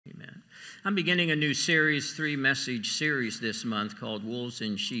I'm beginning a new series, 3-message series this month called Wolves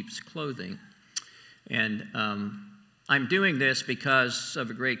in Sheep's Clothing. And I'm doing this because of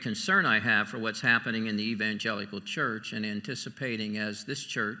a great concern I have for what's happening in the evangelical church and anticipating as this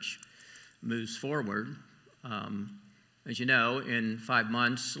church moves forward. As you know, in 5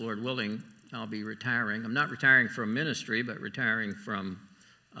 months, Lord willing, I'll be retiring. I'm not retiring from ministry, but retiring from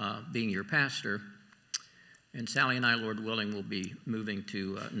being your pastor. And Sally and I, Lord willing, will be moving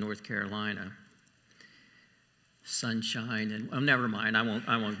to North Carolina. Sunshine and, oh, never mind, I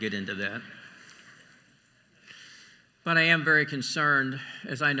won't get into that. But I am very concerned,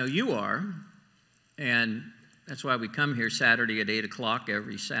 as I know you are, and that's why we come here Saturday at 8 o'clock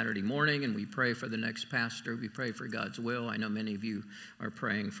every Saturday morning, and we pray for the next pastor. We pray for God's will. I know many of you are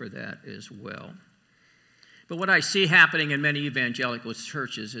praying for that as well. But what I see happening in many evangelical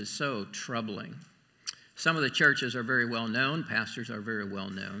churches is so troubling. Some of the churches are very well known. Pastors are very well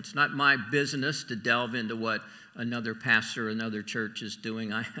known. It's not my business to delve into what another pastor, another church is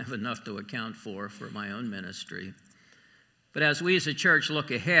doing. I have enough to account for my own ministry. But as we as a church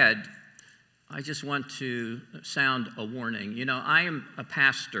look ahead, I just want to sound a warning. You know, I am a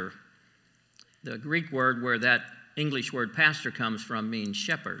pastor. The Greek word where that English word pastor comes from means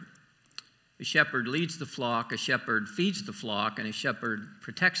shepherd. A shepherd leads the flock, a shepherd feeds the flock, and a shepherd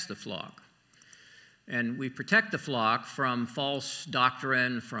protects the flock. And we protect the flock from false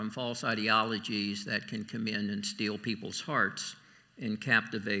doctrine, from false ideologies that can come in and steal people's hearts and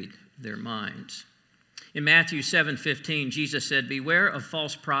captivate their minds. In Matthew 7:15, Jesus said, "Beware of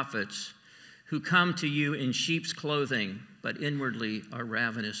false prophets who come to you in sheep's clothing, but inwardly are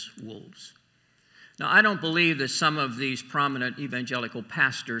ravenous wolves." Now, I don't believe that some of these prominent evangelical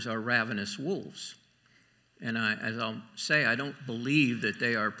pastors are ravenous wolves. And as I'll say, I don't believe that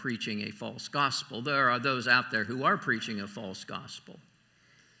they are preaching a false gospel. There are those out there who are preaching a false gospel.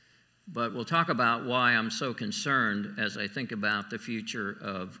 But we'll talk about why I'm so concerned as I think about the future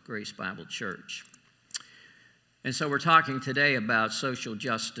of Grace Bible Church. And so we're talking today about social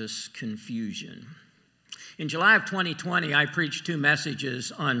justice confusion. In July of 2020, I preached 2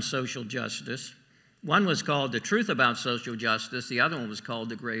 messages on social justice. One was called The Truth About Social Justice. The other one was called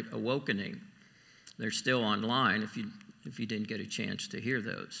The Great Awakening. They're still online if you didn't get a chance to hear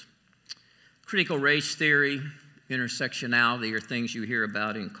those. Critical race theory, intersectionality are things you hear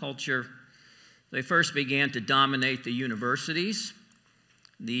about in culture. They first began to dominate the universities.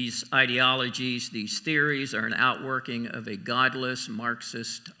 These ideologies, these theories are an outworking of a godless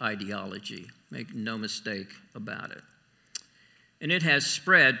Marxist ideology. Make no mistake about it. And it has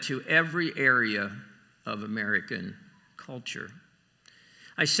spread to every area of American culture.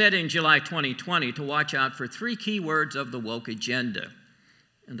 I said in July 2020 to watch out for 3 key words of the woke agenda.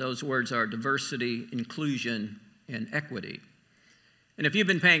 And those words are diversity, inclusion, and equity. And if you've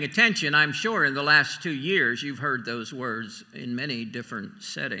been paying attention, I'm sure in the last 2 years you've heard those words in many different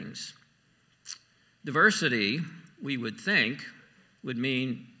settings. Diversity, we would think, would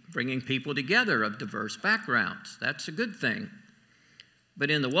mean bringing people together of diverse backgrounds. That's a good thing. But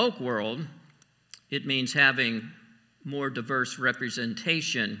in the woke world, it means having more diverse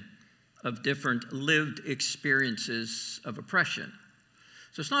representation of different lived experiences of oppression.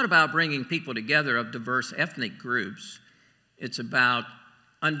 So it's not about bringing people together of diverse ethnic groups. It's about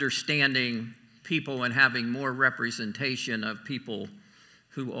understanding people and having more representation of people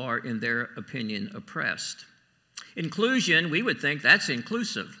who are, in their opinion, oppressed. Inclusion, we would think that's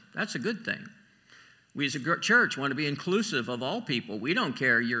inclusive. That's a good thing. We as a church want to be inclusive of all people. We don't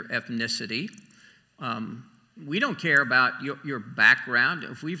care your ethnicity. We don't care about your background.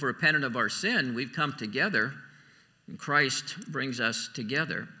 If we've repented of our sin, we've come together, and Christ brings us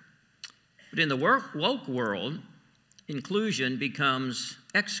together. But in the woke world, inclusion becomes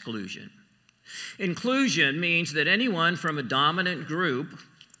exclusion. Inclusion means that anyone from a dominant group,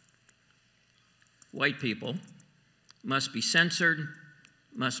 white people, must be censored,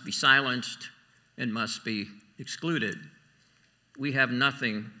 must be silenced, and must be excluded. We have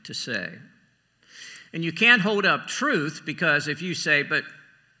nothing to say. And you can't hold up truth because if you say, but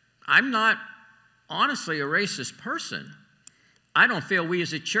I'm not honestly a racist person. I don't feel we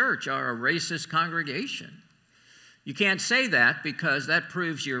as a church are a racist congregation. You can't say that because that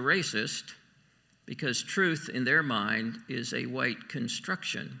proves you're racist, because truth in their mind is a white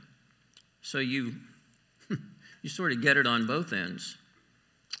construction. So you sort of get it on both ends.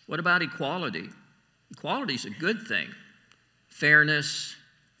 What about equality? Equality is a good thing. Fairness,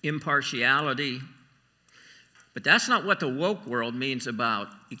 impartiality. But that's not what the woke world means about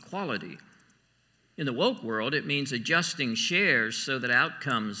equality. In the woke world, it means adjusting shares so that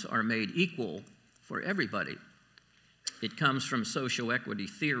outcomes are made equal for everybody. It comes from social equity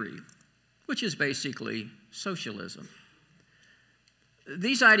theory. which is basically socialism.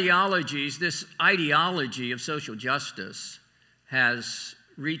 These ideologies, this ideology of social justice has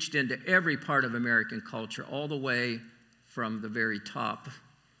reached into every part of American culture, all the way from the very top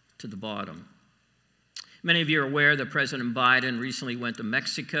to the bottom. Many of you are aware that President Biden recently went to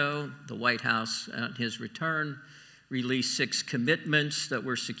Mexico. The White House, on his return, released 6 commitments that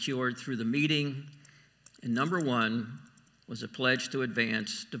were secured through the meeting. And number 1 was a pledge to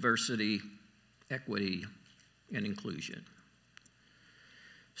advance diversity, equity, and inclusion.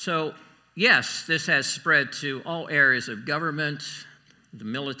 So, yes, this has spread to all areas of government, the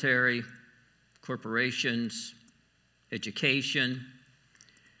military, corporations, education.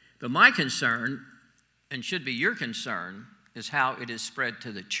 But my concern, and should be your concern, is how it is spread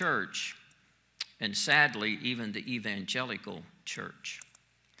to the church, and sadly, even the evangelical church.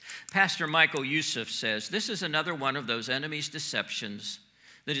 Pastor Michael Youssef says, this is another one of those enemy's deceptions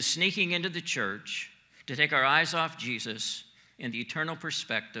that is sneaking into the church to take our eyes off Jesus and the eternal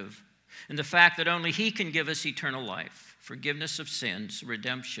perspective, and the fact that only he can give us eternal life, forgiveness of sins,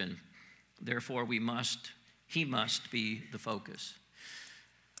 redemption. Therefore, he must be the focus.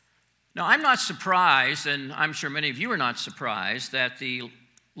 Now, I'm not surprised, and I'm sure many of you are not surprised, that the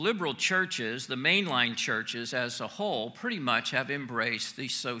liberal churches, the mainline churches as a whole, pretty much have embraced the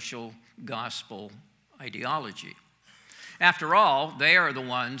social gospel ideology. After all, they are the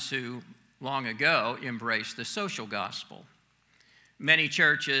ones who long ago embraced the social gospel. Many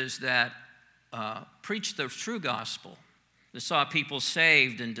churches that preached the true gospel, that saw people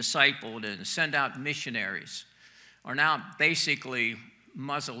saved and discipled and send out missionaries, are now basically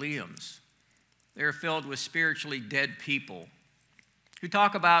mausoleums. They're filled with spiritually dead people who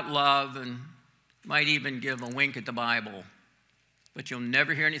talk about love and might even give a wink at the Bible, but you'll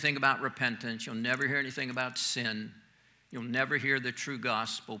never hear anything about repentance. You'll never hear anything about sin. You'll never hear the true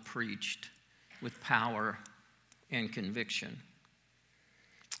gospel preached with power and conviction.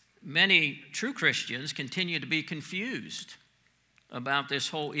 Many true Christians continue to be confused about this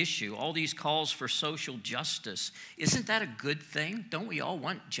whole issue, all these calls for social justice. Isn't that a good thing? Don't we all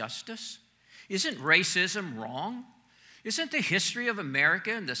want justice? Isn't racism wrong? Isn't the history of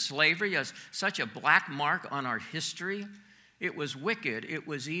America and the slavery as such a black mark on our history? It was wicked, it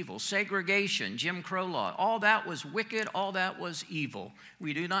was evil. Segregation, Jim Crow law, all that was wicked, all that was evil.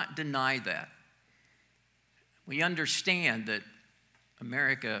 We do not deny that. We understand that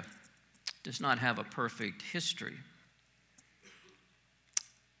America does not have a perfect history.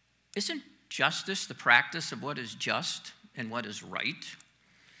 Isn't justice the practice of what is just and what is right?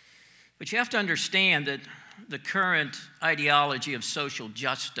 But you have to understand that the current ideology of social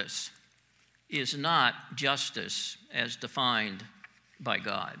justice is not justice as defined by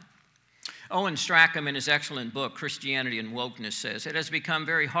God. Owen Strachan, in his excellent book, Christianity and Wokeness, says, it has become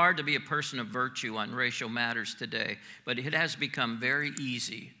very hard to be a person of virtue on racial matters today, but it has become very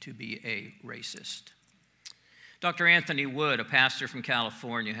easy to be a racist. Dr. Anthony Wood, a pastor from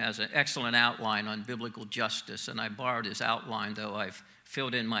California, has an excellent outline on biblical justice, and I borrowed his outline, though I've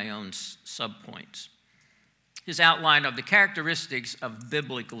filled in my own subpoints. His outline of the characteristics of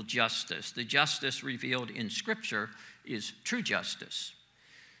biblical justice, the justice revealed in Scripture, is true justice.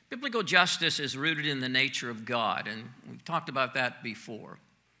 Biblical justice is rooted in the nature of God, and we've talked about that before.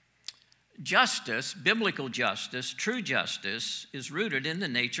 Justice, biblical justice, true justice, is rooted in the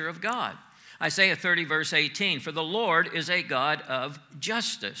nature of God. Isaiah 30, verse 18, for the Lord is a God of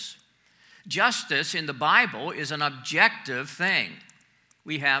justice. Justice in the Bible is an objective thing.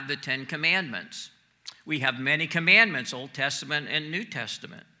 We have the 10 Commandments. We have many commandments, Old Testament and New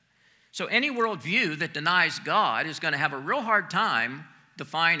Testament. So any worldview that denies God is going to have a real hard time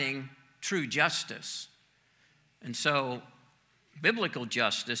defining true justice. And so biblical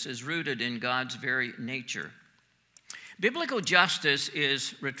justice is rooted in God's very nature. Biblical justice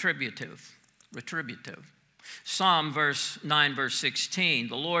is retributive. Psalm 9, verse 16,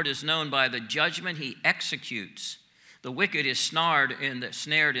 the Lord is known by the judgment he executes. The wicked is snared in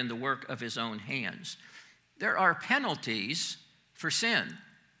the work of his own hands. There are penalties for sin.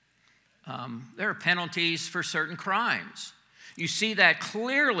 There are penalties for certain crimes. You see that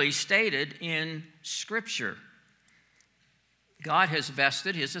clearly stated in Scripture. God has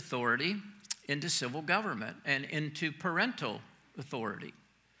vested his authority into civil government and into parental authority.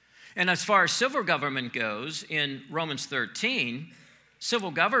 And as far as civil government goes, in Romans 13,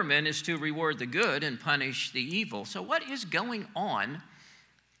 civil government is to reward the good and punish the evil. So what is going on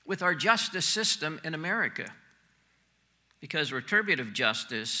with our justice system in America? Because retributive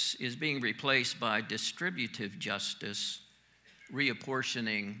justice is being replaced by distributive justice,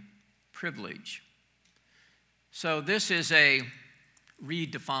 reapportioning privilege. So this is a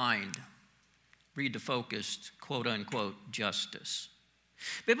redefined Read the focused, quote-unquote, justice.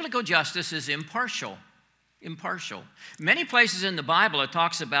 Biblical justice is impartial. Impartial. Many places in the Bible it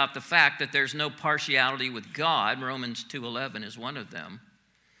talks about the fact that there's no partiality with God. Romans 2:11 is one of them.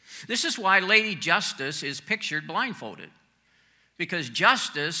 This is why Lady Justice is pictured blindfolded, because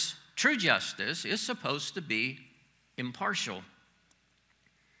justice, true justice, is supposed to be impartial.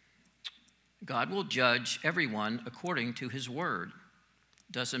 God will judge everyone according to his word.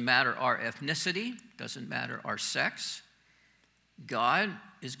 Doesn't matter our ethnicity, doesn't matter our sex. God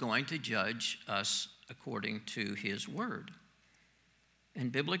is going to judge us according to his word.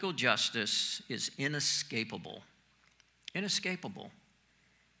 And biblical justice is inescapable. Inescapable.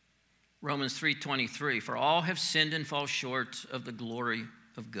 Romans 3:23, for all have sinned and fall short of the glory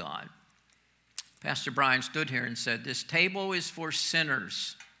of God. Pastor Brian stood here and said, this table is for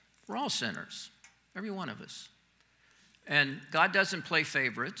sinners. We're all sinners, every one of us. And God doesn't play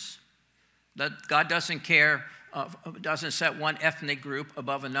favorites. God doesn't care, doesn't set one ethnic group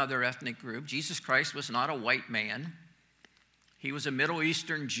above another ethnic group. Jesus Christ was not a white man. He was a Middle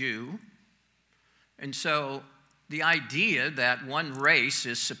Eastern Jew. And so the idea that one race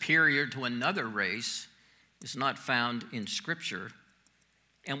is superior to another race is not found in Scripture.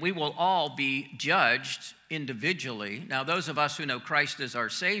 And we will all be judged individually. Now, those of us who know Christ as our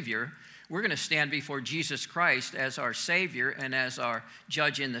Savior, we're going to stand before Jesus Christ as our Savior and as our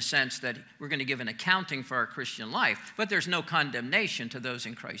judge in the sense that we're going to give an accounting for our Christian life. But there's no condemnation to those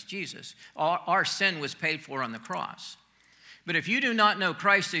in Christ Jesus. Our sin was paid for on the cross. But if you do not know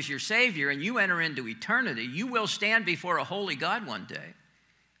Christ as your Savior and you enter into eternity, you will stand before a holy God one day,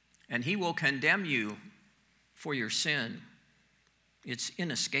 and he will condemn you for your sin. It's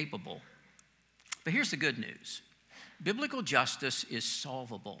inescapable. But here's the good news. Biblical justice is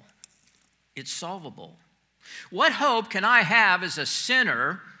solvable. It's solvable. What hope can I have as a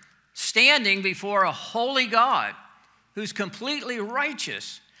sinner standing before a holy God who's completely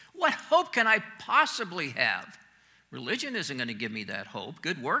righteous? What hope can I possibly have? Religion isn't going to give me that hope.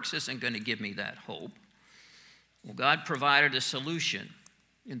 Good works isn't going to give me that hope. Well, God provided a solution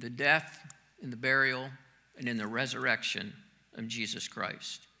in the death, in the burial, and in the resurrection of Jesus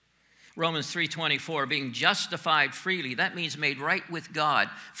Christ. Romans 3:24, being justified freely, that means made right with God,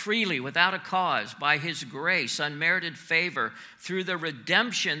 freely, without a cause, by his grace, unmerited favor, through the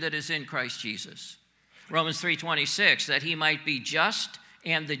redemption that is in Christ Jesus. Romans 3:26, that he might be just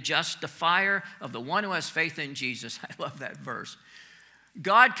and the justifier of the one who has faith in Jesus. I love that verse.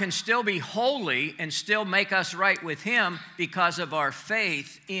 God can still be holy and still make us right with him because of our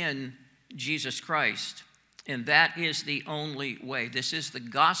faith in Jesus Christ. And that is the only way. This is the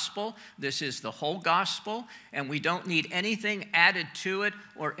gospel. This is the whole gospel. And we don't need anything added to it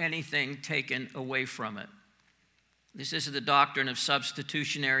or anything taken away from it. This is the doctrine of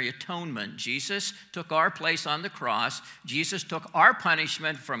substitutionary atonement. Jesus took our place on the cross. Jesus took our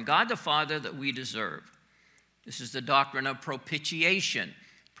punishment from God the Father that we deserve. This is the doctrine of propitiation.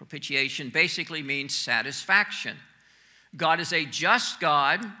 Propitiation basically means satisfaction. God is a just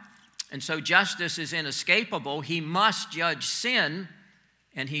God, and so justice is inescapable. He must judge sin,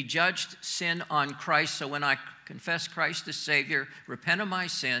 and he judged sin on Christ. So when I confess Christ as Savior, repent of my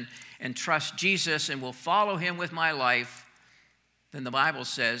sin, and trust Jesus and will follow him with my life, then the Bible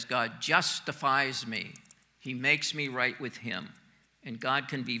says God justifies me. He makes me right with him. And God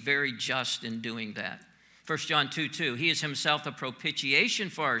can be very just in doing that. 1 John 2:2, he is himself a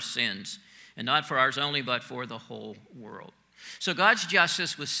propitiation for our sins, and not for ours only, but for the whole world. So God's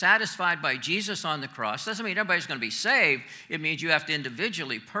justice was satisfied by Jesus on the cross. Doesn't mean everybody's going to be saved. It means you have to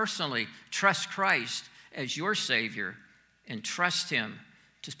individually, personally trust Christ as your Savior and trust him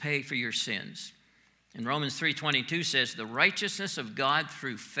to pay for your sins. And Romans 3:22 says, the righteousness of God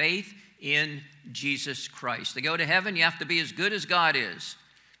through faith in Jesus Christ. To go to heaven, you have to be as good as God is.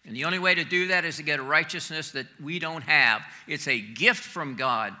 And the only way to do that is to get a righteousness that we don't have. It's a gift from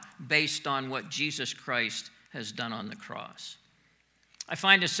God based on what Jesus Christ has done on the cross. I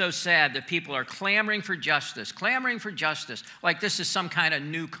find it so sad that people are clamoring for justice, like this is some kind of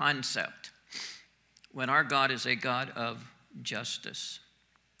new concept, when our God is a God of justice.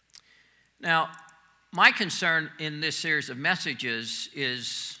 Now, my concern in this series of messages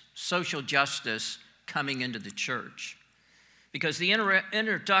is social justice coming into the church. Because the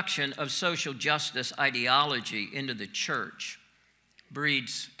introduction of social justice ideology into the church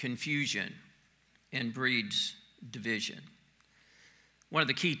breeds confusion and breeds division. One of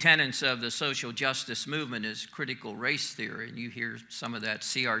the key tenets of the social justice movement is critical race theory, and you hear some of that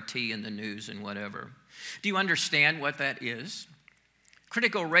CRT in the news and whatever. Do you understand what that is?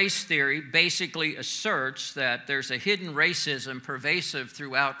 Critical race theory basically asserts that there's a hidden racism pervasive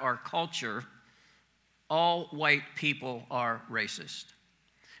throughout our culture, all white people are racist.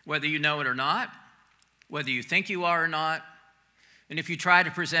 Whether you know it or not, whether you think you are or not. And if you try to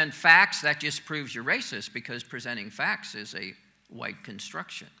present facts, that just proves you're racist, because presenting facts is a white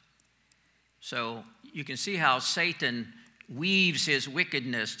construction. So you can see how Satan weaves his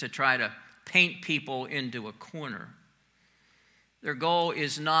wickedness to try to paint people into a corner. Their goal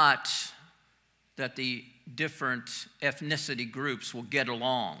is not that the different ethnicity groups will get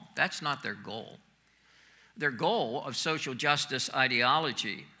along. That's not their goal. Their goal of social justice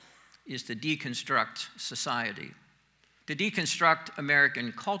ideology is to deconstruct society, to deconstruct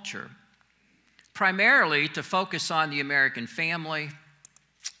American culture, primarily to focus on the American family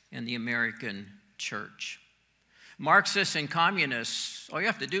and the American church. Marxists and communists, all you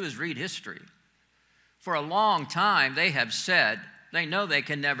have to do is read history. For a long time, they have said they know they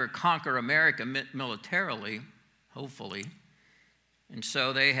can never conquer America militarily, hopefully. And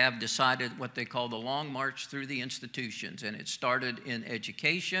so they have decided what they call the long march through the institutions. And it started in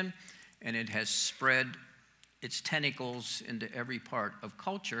education, and it has spread its tentacles into every part of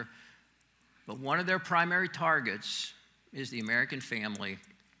culture. But one of their primary targets is the American family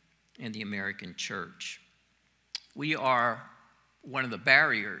and the American church. We are one of the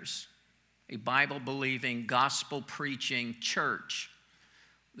barriers, a Bible-believing, gospel-preaching church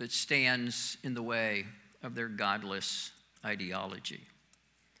that stands in the way of their godless ideology.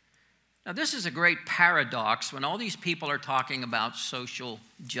 Now, this is a great paradox when all these people are talking about social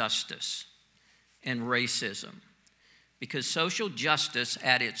justice and racism, because social justice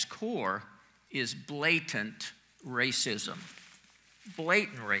at its core is blatant racism.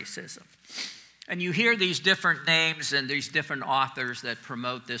 Blatant racism. And you hear these different names and these different authors that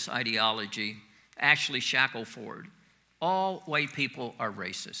promote this ideology. Ashley Shackelford. All white people are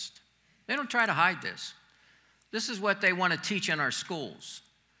racist. They don't try to hide this. This is what they want to teach in our schools.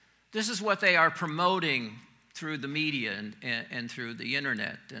 This is what they are promoting through the media and through the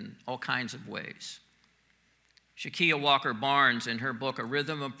internet and all kinds of ways. Shakia Walker Barnes, in her book, A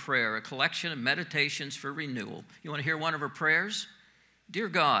Rhythm of Prayer, a collection of meditations for renewal. You want to hear one of her prayers? Dear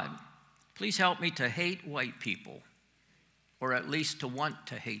God, please help me to hate white people, or at least to want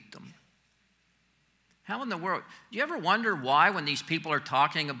to hate them. How in the world? Do you ever wonder why, when these people are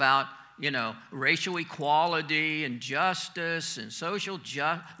talking about, racial equality and justice and social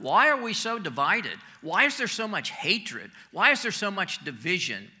justice, why are we so divided? Why is there so much hatred? Why is there so much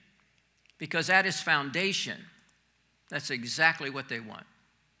division? Because at its foundation, that's exactly what they want.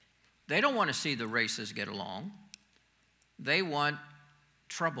 They don't want to see the races get along. They want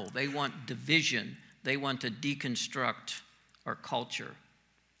trouble. They want division. They want to deconstruct our culture,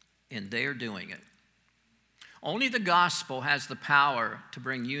 and they are doing it. Only the gospel has the power to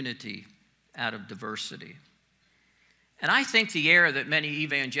bring unity out of diversity. And I think the error that many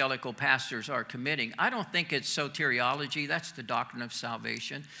evangelical pastors are committing, I don't think it's soteriology. That's the doctrine of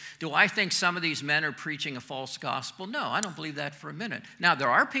salvation. Do I think some of these men are preaching a false gospel? No, I don't believe that for a minute. Now, there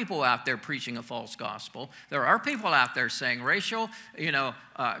are people out there preaching a false gospel. There are people out there saying racial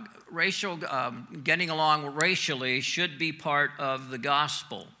getting along racially should be part of the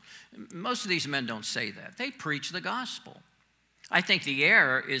gospel. Most of these men don't say that. They preach the gospel. I think the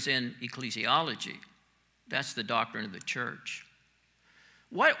error is in ecclesiology. That's the doctrine of the church.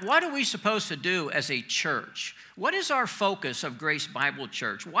 What are we supposed to do as a church? What is our focus of Grace Bible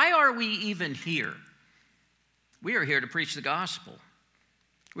Church? Why are we even here? We are here to preach the gospel.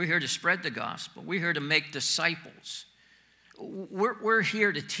 We're here to spread the gospel. We're here to make disciples. We're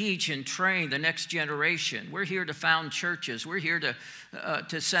here to teach and train the next generation. We're here to found churches. We're here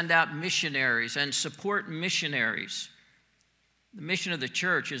to send out missionaries and support missionaries. The mission of the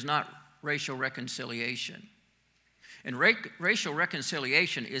church is not racial reconciliation. And racial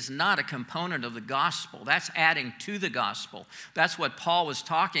reconciliation is not a component of the gospel. That's adding to the gospel. That's what Paul was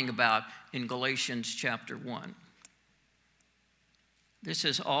talking about in Galatians chapter 1. This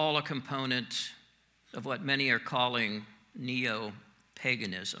is all a component of what many are calling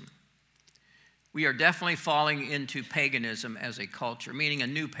neo-paganism. We are definitely falling into paganism as a culture, meaning a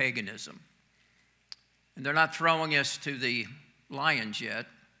new paganism. And they're not throwing us to the lions yet,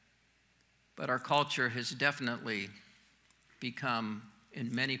 but our culture has definitely become,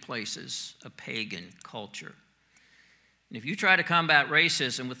 in many places, a pagan culture. And if you try to combat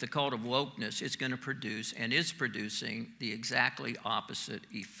racism with the cult of wokeness, it's going to produce and is producing the exactly opposite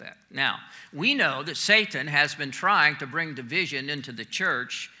effect. Now, we know that Satan has been trying to bring division into the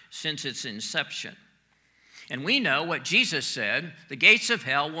church since its inception. And we know what Jesus said, the gates of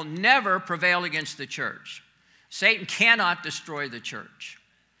hell will never prevail against the church. Satan cannot destroy the church,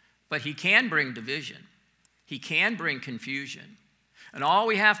 but he can bring division. He can bring confusion. And all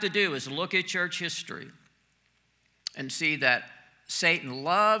we have to do is look at church history and see that Satan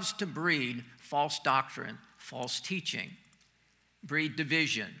loves to breed false doctrine, false teaching, breed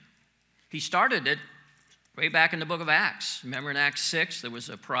division. He started it way back in the book of Acts. Remember in Acts 6, there was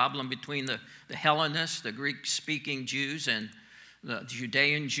a problem between the Hellenists, the Greek-speaking Jews, and the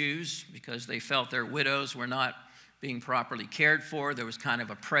Judean Jews because they felt their widows were not being properly cared for. There was kind of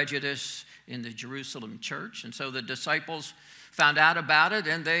a prejudice in the Jerusalem church. And so the disciples found out about it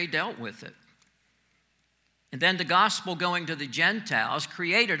and they dealt with it. And then the gospel going to the Gentiles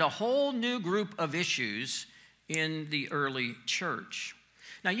created a whole new group of issues in the early church.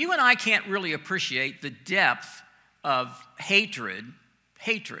 Now, you and I can't really appreciate the depth of hatred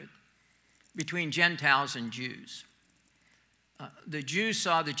between Gentiles and Jews. The Jews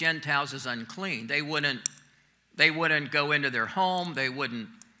saw the Gentiles as unclean. They wouldn't go into their home. They wouldn't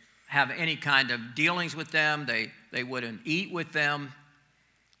have any kind of dealings with them. They wouldn't eat with them.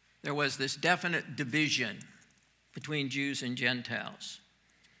 There was this definite division between Jews and Gentiles.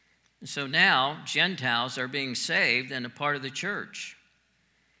 And so now Gentiles are being saved and a part of the church.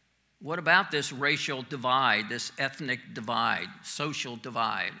 What about this racial divide, this ethnic divide, social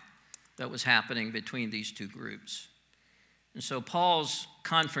divide that was happening between these two groups? And so Paul's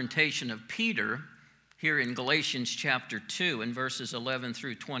confrontation of Peter here in Galatians chapter 2 in verses 11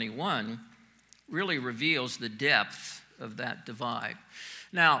 through 21 really reveals the depth of that divide.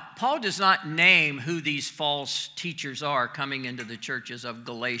 Now, Paul does not name who these false teachers are coming into the churches of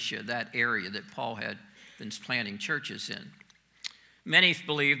Galatia, that area that Paul had been planting churches in. Many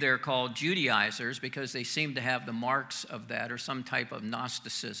believe they're called Judaizers because they seem to have the marks of that or some type of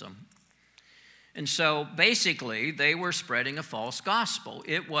Gnosticism. And so basically, they were spreading a false gospel.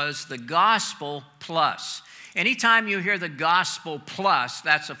 It was the gospel plus. Anytime you hear the gospel plus,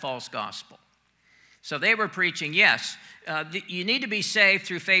 that's a false gospel. So they were preaching, yes, you need to be saved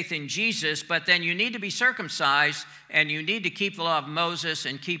through faith in Jesus, but then you need to be circumcised and you need to keep the law of Moses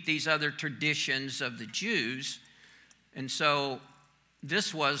and keep these other traditions of the Jews. And so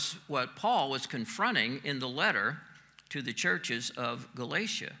this was what Paul was confronting in the letter to the churches of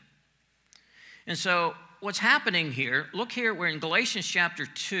Galatia. And so what's happening here, look here, we're in Galatians chapter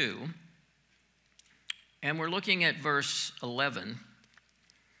 2, and we're looking at verse 11.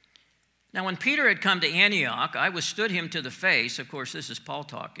 Now, when Peter had come to Antioch, I withstood him to the face. Of course, this is Paul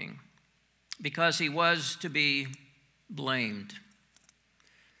talking, because he was to be blamed.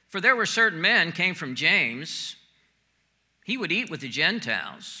 For there were certain men came from James. He would eat with the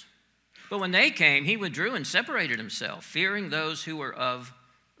Gentiles. But when they came, he withdrew and separated himself, fearing those who were of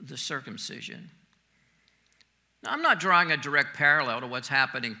the circumcision. Now, I'm not drawing a direct parallel to what's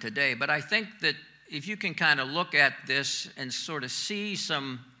happening today, but I think that if you can kind of look at this and sort of see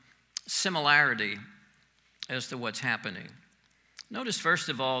some similarity as to what's happening. Notice, first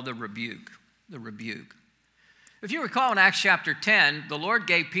of all, the rebuke. If you recall in Acts chapter 10, the Lord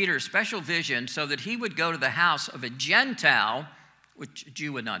gave Peter a special vision so that he would go to the house of a Gentile, which a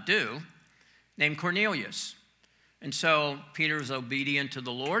Jew would not do, named Cornelius. And so Peter is obedient to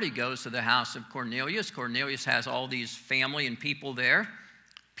the Lord. He goes to the house of Cornelius. Cornelius has all these family and people there.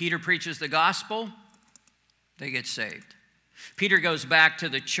 Peter preaches the gospel. They get saved. Peter goes back to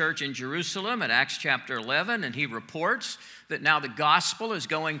the church in Jerusalem at Acts chapter 11, and he reports that now the gospel is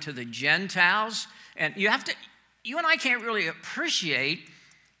going to the Gentiles. And you and I can't really appreciate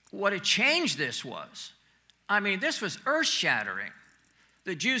what a change this was. I mean, this was earth-shattering.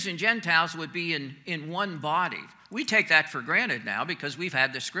 The Jews and Gentiles would be in one body. We take that for granted now because we've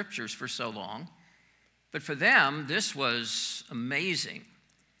had the scriptures for so long. But for them, this was amazing.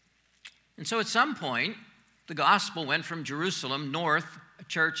 And so at some point, the gospel went from Jerusalem north. A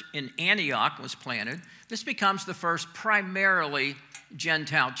church in Antioch was planted. This becomes the first primarily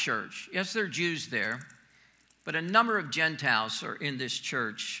Gentile church. Yes, there are Jews there, but a number of Gentiles are in this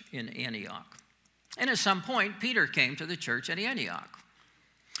church in Antioch. And at some point, Peter came to the church at Antioch.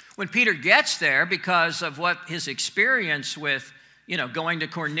 When Peter gets there, because of what his experience with, going to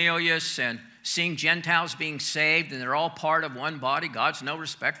Cornelius and seeing Gentiles being saved, and they're all part of one body, God's no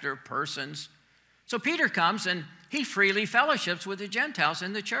respecter of persons. So Peter comes and he freely fellowships with the Gentiles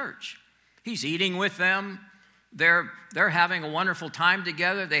in the church. He's eating with them. They're having a wonderful time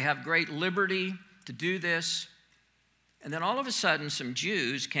together. They have great liberty to do this. And then all of a sudden, some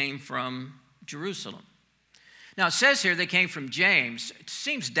Jews came from Jerusalem. Now, it says here they came from James. It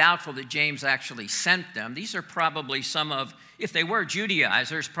seems doubtful that James actually sent them. These are probably some of, if they were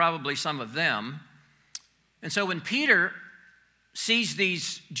Judaizers, probably some of them. And so when Peter sees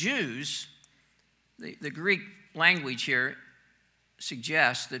these Jews, the Greek language here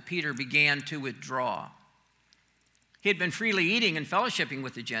suggests that Peter began to withdraw. He had been freely eating and fellowshipping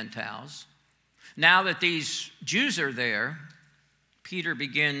with the Gentiles, Now that these Jews are there, Peter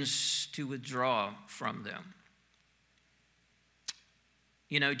begins to withdraw from them.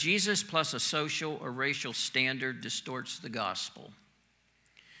 You know, Jesus plus a social or racial standard distorts the gospel.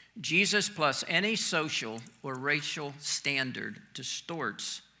 Jesus plus any social or racial standard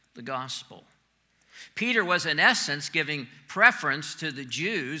distorts the gospel. Peter was, in essence, giving preference to the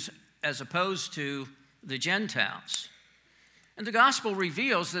Jews as opposed to the Gentiles. And the gospel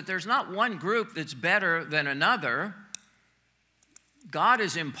reveals that there's not one group that's better than another. God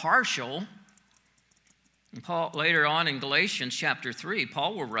is impartial. And Paul, later on in Galatians chapter 3,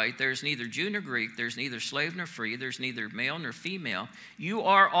 Paul will write, there's neither Jew nor Greek, there's neither slave nor free, there's neither male nor female. You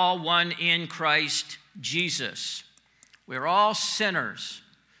are all one in Christ Jesus. We're all sinners.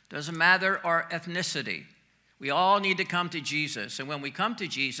 Doesn't matter our ethnicity. We all need to come to Jesus. And when we come to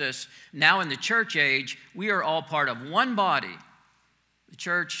Jesus, now in the church age, we are all part of one body, the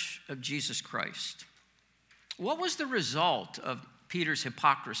church of Jesus Christ. What was the result of Peter's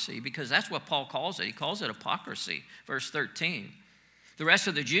hypocrisy? Because that's what Paul calls it. He calls it hypocrisy. Verse 13. The rest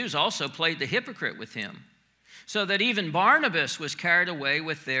of the Jews also played the hypocrite with him, so that even Barnabas was carried away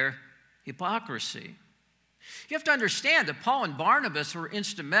with their hypocrisy. You have to understand that Paul and Barnabas were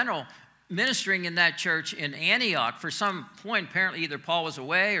instrumental ministering in that church in Antioch. For some point, apparently either Paul was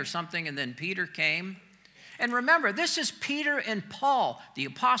away or something, and then Peter came. And remember, this is Peter and Paul, the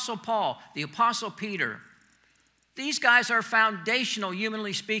Apostle Peter. These guys are foundational,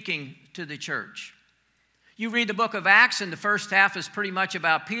 humanly speaking, to the church. You read the book of Acts, and the first half is pretty much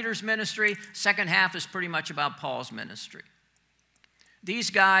about Peter's ministry. Second half is pretty much about Paul's ministry.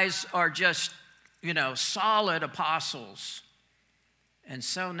 These guys are just, solid apostles. And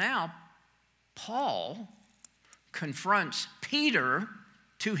so now, Paul confronts Peter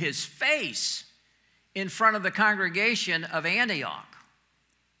to his face in front of the congregation of Antioch.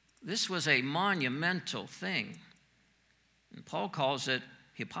 This was a monumental thing. And Paul calls it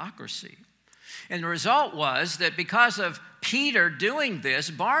hypocrisy. And the result was that because of Peter doing this,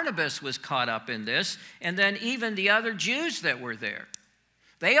 Barnabas was caught up in this, and then even the other Jews that were there.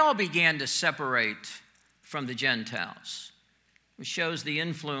 They all began to separate from the Gentiles, which shows the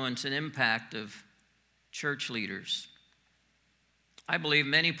influence and impact of church leaders. I believe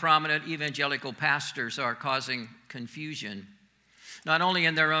many prominent evangelical pastors are causing confusion, not only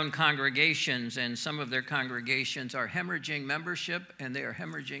in their own congregations, and some of their congregations are hemorrhaging membership and they are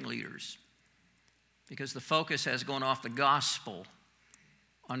hemorrhaging leaders because the focus has gone off the gospel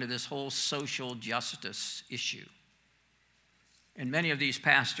onto this whole social justice issue. And many of these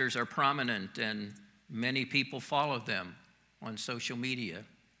pastors are prominent and many people follow them on social media.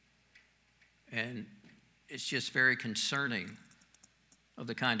 And it's just very concerning of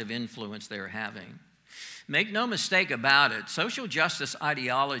the kind of influence they're having. Make no mistake about it, social justice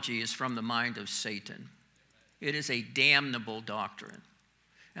ideology is from the mind of Satan. It is a damnable doctrine.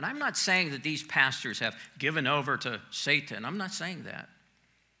 And I'm not saying that these pastors have given over to Satan. I'm not saying that.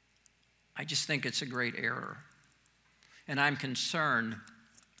 I just think it's a great error. And I'm concerned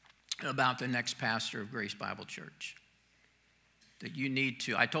about the next pastor of Grace Bible Church. That you need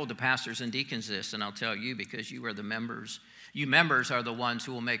to, I told the pastors and deacons this, and I'll tell you because you are the members. You members are the ones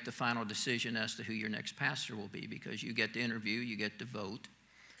who will make the final decision as to who your next pastor will be, because you get to interview, you get to vote.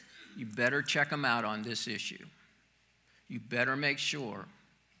 You better check him out on this issue. You better make sure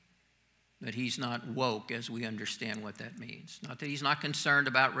that he's not woke as we understand what that means. Not that he's not concerned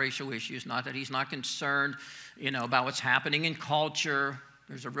about racial issues, not that he's not concerned, about what's happening in culture.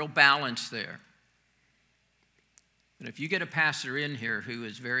 There's a real balance there. But if you get a pastor in here who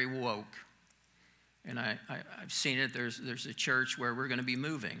is very woke, and I've seen it, there's a church where we're going to be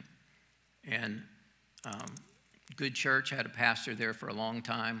moving. And good church, had a pastor there for a long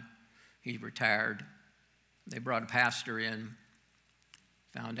time. He retired. They brought a pastor in.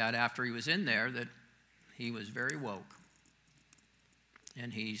 Found out after he was in there that he was very woke.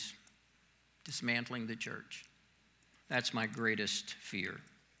 And he's dismantling the church. That's my greatest fear.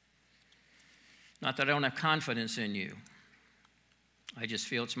 Not that I don't have confidence in you. I just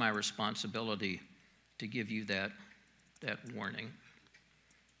feel it's my responsibility to give you that warning.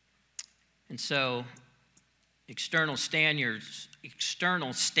 And so, external standards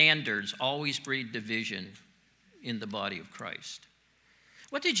always breed division in the body of Christ.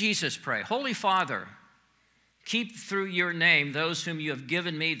 What did Jesus pray? Holy Father, keep through your name those whom you have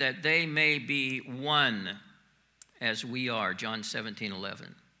given me, that they may be one as we are, John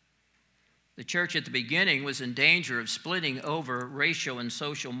 17:11. The church at the beginning was in danger of splitting over racial and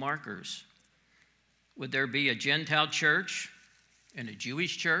social markers. Would there be a Gentile church and a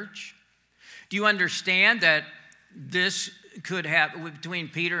Jewish church? Do you understand that this could have, between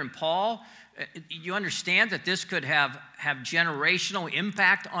Peter and Paul, you understand that this could have generational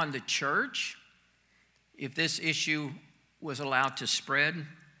impact on the church if this issue was allowed to spread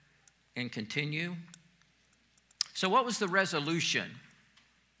and continue. So what was the resolution?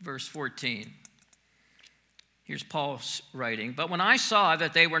 Verse 14. Here's Paul's writing. But when I saw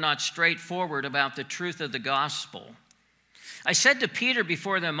that they were not straightforward about the truth of the gospel, I said to Peter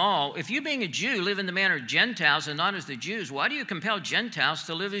before them all, if you being a Jew live in the manner of Gentiles and not as the Jews, why do you compel Gentiles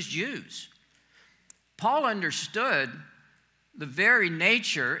to live as Jews? Paul understood the very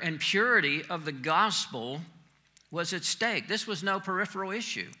nature and purity of the gospel was at stake. This was no peripheral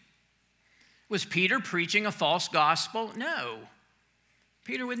issue. Was Peter preaching a false gospel? No.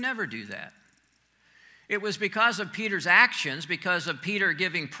 Peter would never do that. It was because of Peter's actions, because of Peter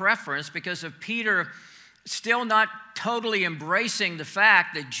giving preference, because of Peter still not totally embracing the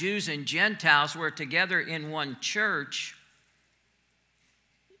fact that Jews and Gentiles were together in one church.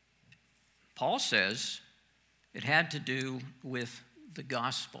 Paul says it had to do with the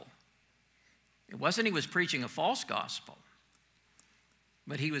gospel. It wasn't he was preaching a false gospel,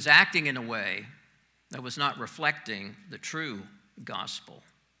 but he was acting in a way that was not reflecting the true gospel.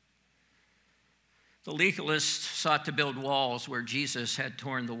 The legalists sought to build walls where Jesus had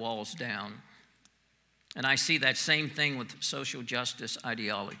torn the walls down. And I see that same thing with social justice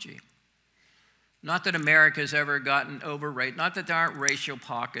ideology. Not that America's ever gotten overrated, not that there aren't racial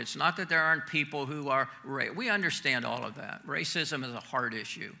pockets, not that there aren't people who are we understand all of that. Racism is a hard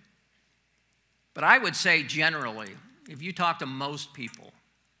issue. But I would say generally, if you talk to most people,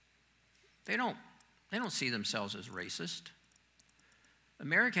 they don't see themselves as racist.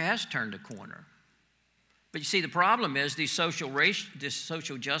 America has turned a corner. But you see, the problem is these social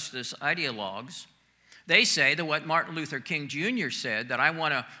justice ideologues, they say that what Martin Luther King Jr. said, that I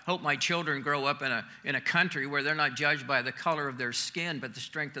want to hope my children grow up in a country where they're not judged by the color of their skin, but the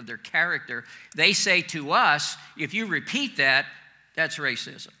strength of their character. They say to us, if you repeat that, that's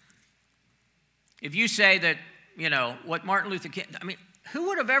racism. If you say that, what Martin Luther King, who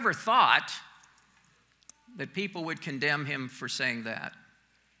would have ever thought that people would condemn him for saying that?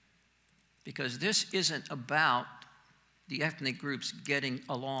 Because this isn't about the ethnic groups getting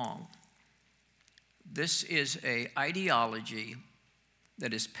along. This is an ideology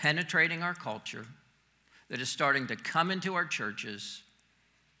that is penetrating our culture, that is starting to come into our churches,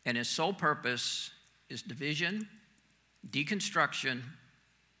 and its sole purpose is division, deconstruction,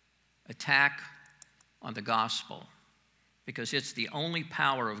 attack on the gospel, because it's the only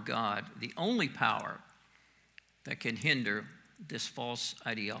power of God, the only power that can hinder this false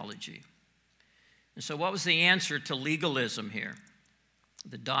ideology. And so what was the answer to legalism here?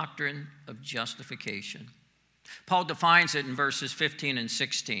 The doctrine of justification. Paul defines it in verses 15 and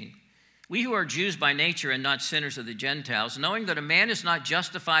 16. We who are Jews by nature and not sinners of the Gentiles, knowing that a man is not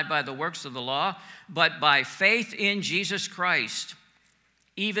justified by the works of the law, but by faith in Jesus Christ.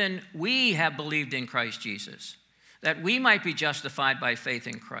 Even we have believed in Christ Jesus, that we might be justified by faith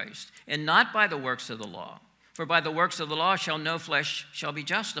in Christ, and not by the works of the law. For by the works of the law shall no flesh shall be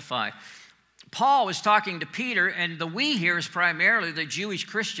justified. Paul is talking to Peter, and the we here is primarily the Jewish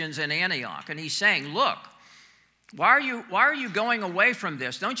Christians in Antioch. And he's saying, look, why are you going away from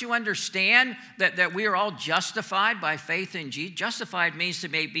this? Don't you understand that we are all justified by faith in Jesus? Justified means to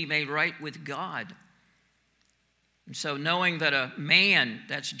be made right with God. And so knowing that a man,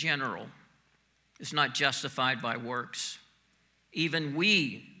 that's general, is not justified by works. Even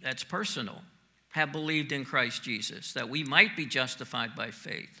we, that's personal, have believed in Christ Jesus, that we might be justified by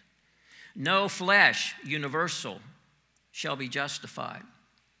faith. No flesh, universal, shall be justified.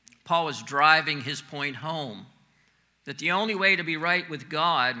 Paul is driving his point home, that the only way to be right with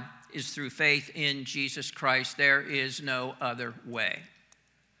God is through faith in Jesus Christ. There is no other way.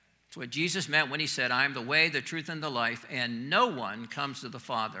 It's what Jesus meant when he said, I am the way, the truth, and the life, and no one comes to the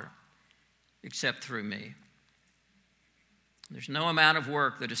Father except through me. There's no amount of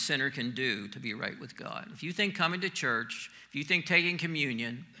work that a sinner can do to be right with God. If you think coming to church, if you think taking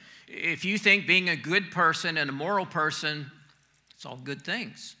communion, if you think being a good person and a moral person, it's all good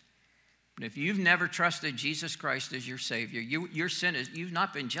things. But if you've never trusted Jesus Christ as your Savior, your sin is, you've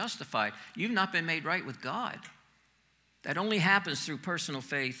not been justified. You've not been made right with God. That only happens through personal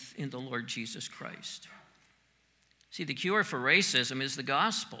faith in the Lord Jesus Christ. See, the cure for racism is the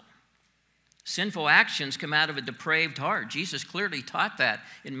gospel. Sinful actions come out of a depraved heart. Jesus clearly taught that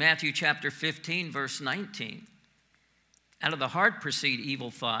in Matthew chapter 15, verse 19. Out of the heart proceed evil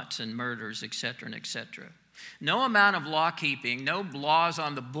thoughts and murders, etc., and etc. No amount of law keeping, no laws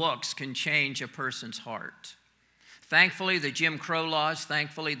on the books can change a person's heart. Thankfully, the Jim Crow laws,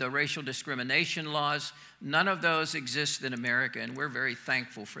 thankfully, the racial discrimination laws, none of those exist in America, and we're very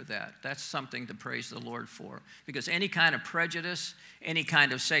thankful for that. That's something to praise the Lord for. Because any kind of prejudice, any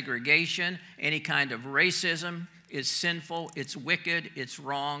kind of segregation, any kind of racism is sinful, it's wicked, it's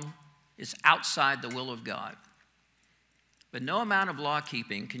wrong, it's outside the will of God. But no amount of law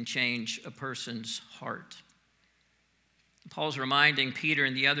keeping can change a person's heart. Paul's reminding Peter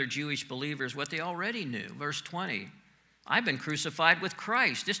and the other Jewish believers what they already knew. Verse 20, I've been crucified with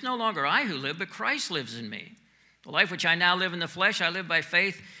Christ. It's no longer I who live, but Christ lives in me. The life which I now live in the flesh, I live by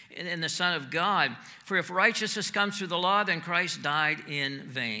faith in the Son of God. For if righteousness comes through the law, then Christ died in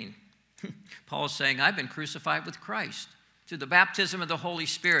vain. Paul's saying, I've been crucified with Christ. Through the baptism of the Holy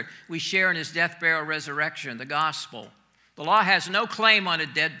Spirit, we share in his death, burial, resurrection, the gospel. The law has no claim on a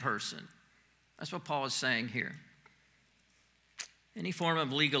dead person. That's what Paul is saying here. Any form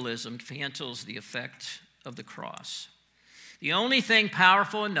of legalism cancels the effect of the cross. The only thing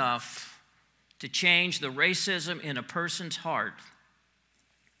powerful enough to change the racism in a person's heart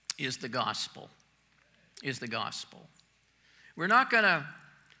is the gospel. We're not going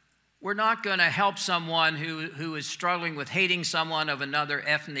to help someone who is struggling with hating someone of another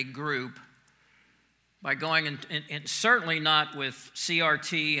ethnic group by going, and certainly not with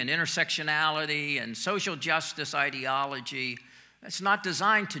CRT and intersectionality and social justice ideology. It's not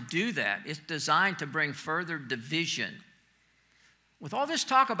designed to do that. It's designed to bring further division. With all this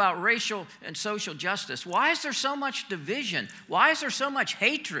talk about racial and social justice, why is there so much division? Why is there so much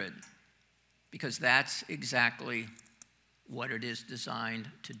hatred? Because that's exactly what it is designed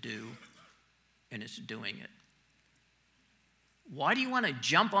to do, and it's doing it. Why do you want to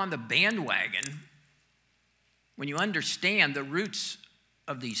jump on the bandwagon when you understand the roots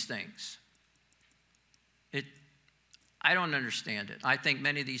of these things? I don't understand it. I think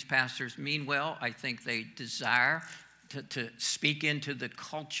many of these pastors mean well. I think they desire to speak into the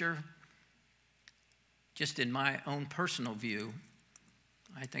culture. Just in my own personal view,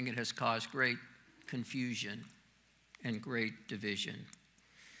 I think it has caused great confusion and great division.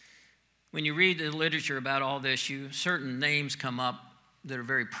 When you read the literature about all this, certain names come up that are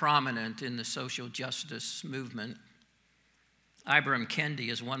very prominent in the social justice movement. Ibram Kendi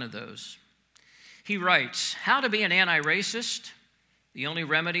is one of those. He writes, how to be an anti-racist? The only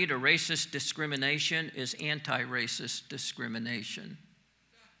remedy to racist discrimination is anti-racist discrimination.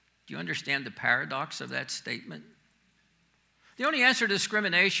 Do you understand the paradox of that statement? The only answer to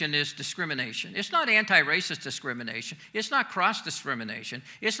discrimination is discrimination. It's not anti-racist discrimination. It's not cross-discrimination.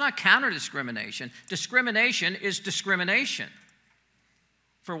 It's not counter-discrimination. Discrimination is discrimination.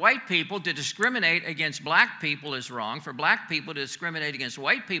 For white people to discriminate against black people is wrong. For black people to discriminate against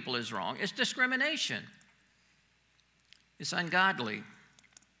white people is wrong. It's discrimination. It's ungodly.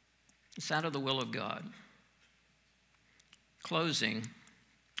 It's out of the will of God. Closing.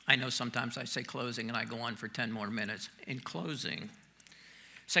 I know sometimes I say closing and I go on for 10 more minutes. In closing,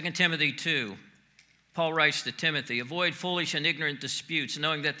 2 Timothy 2, Paul writes to Timothy, avoid foolish and ignorant disputes,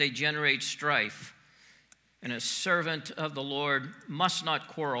 knowing that they generate strife. And a servant of the Lord must not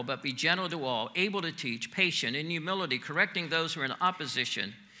quarrel, but be gentle to all, able to teach, patient, in humility, correcting those who are in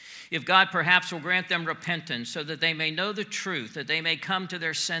opposition. If God perhaps will grant them repentance so that they may know the truth, that they may come to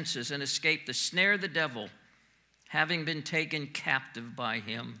their senses and escape the snare of the devil, having been taken captive by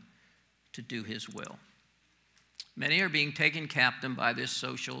him to do his will. Many are being taken captive by this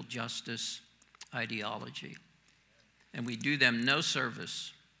social justice ideology, and we do them no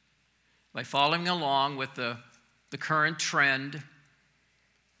service by following along with the current trend.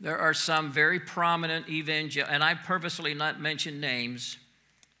 There are some very prominent evangelical, and I purposely not mention names.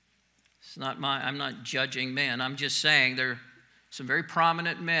 I'm not judging men. I'm just saying there are some very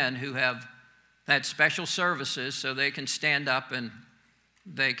prominent men who have had special services so they can stand up and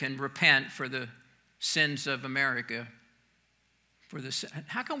they can repent for the sins of America.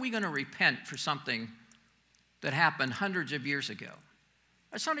 How come we going to repent for something that happened hundreds of years ago?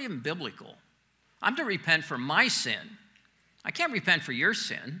 That's not even biblical. I'm to repent for my sin. I can't repent for your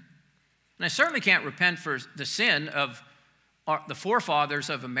sin. And I certainly can't repent for the sin of the forefathers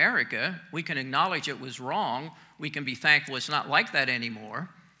of America. We can acknowledge it was wrong. We can be thankful it's not like that anymore.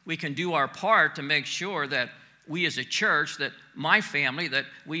 We can do our part to make sure that we as a church, that my family, that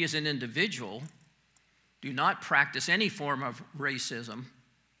we as an individual do not practice any form of racism,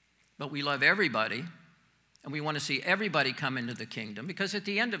 but we love everybody, and we want to see everybody come into the kingdom, because at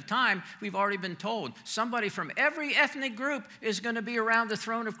the end of time, we've already been told, somebody from every ethnic group is going to be around the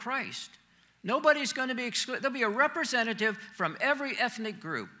throne of Christ. Nobody's going to be excluded. There'll be a representative from every ethnic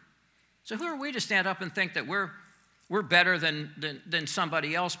group. So who are we to stand up and think that we're we're better than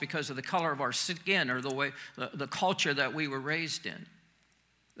somebody else because of the color of our skin or the culture that we were raised in.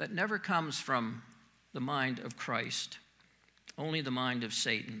 That never comes from the mind of Christ, only the mind of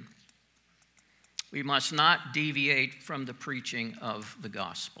Satan. We must not deviate from the preaching of the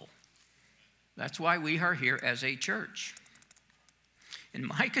gospel. That's why we are here as a church. And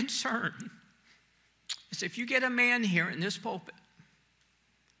my concern is if you get a man here in this pulpit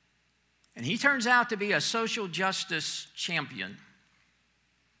and he turns out to be a social justice champion,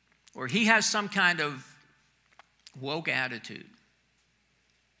 or he has some kind of woke attitude,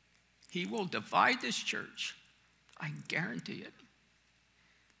 he will divide this church. I guarantee it.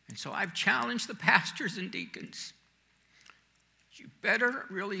 And so I've challenged the pastors and deacons. You better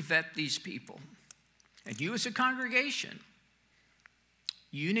really vet these people. And you as a congregation,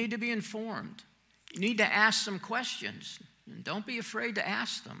 you need to be informed. You need to ask some questions. And don't be afraid to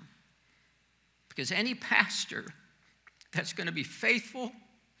ask them. Because any pastor that's going to be faithful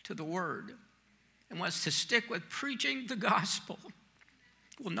to the word and wants to stick with preaching the gospel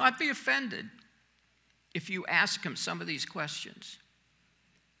will not be offended if you ask him some of these questions.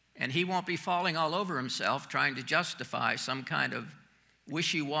 And he won't be falling all over himself trying to justify some kind of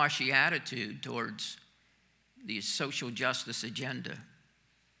wishy-washy attitude towards the social justice agenda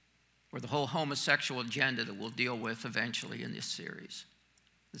or the whole homosexual agenda that we'll deal with eventually in this series.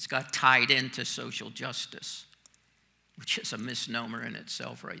 It's got tied into social justice, which is a misnomer in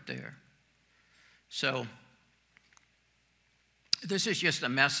itself right there. So this is just a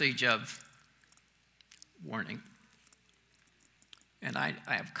message of warning. And I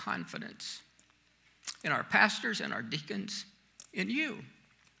have confidence in our pastors and our deacons, in you,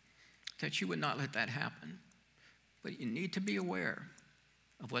 that you would not let that happen. But you need to be aware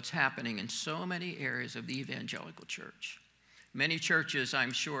of what's happening in so many areas of the evangelical church. Many churches,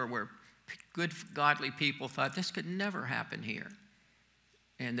 I'm sure, where good, godly people thought this could never happen here.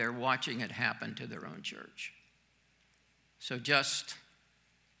 And they're watching it happen to their own church. So just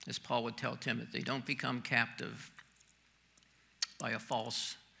as Paul would tell Timothy, don't become captive by a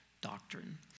false doctrine.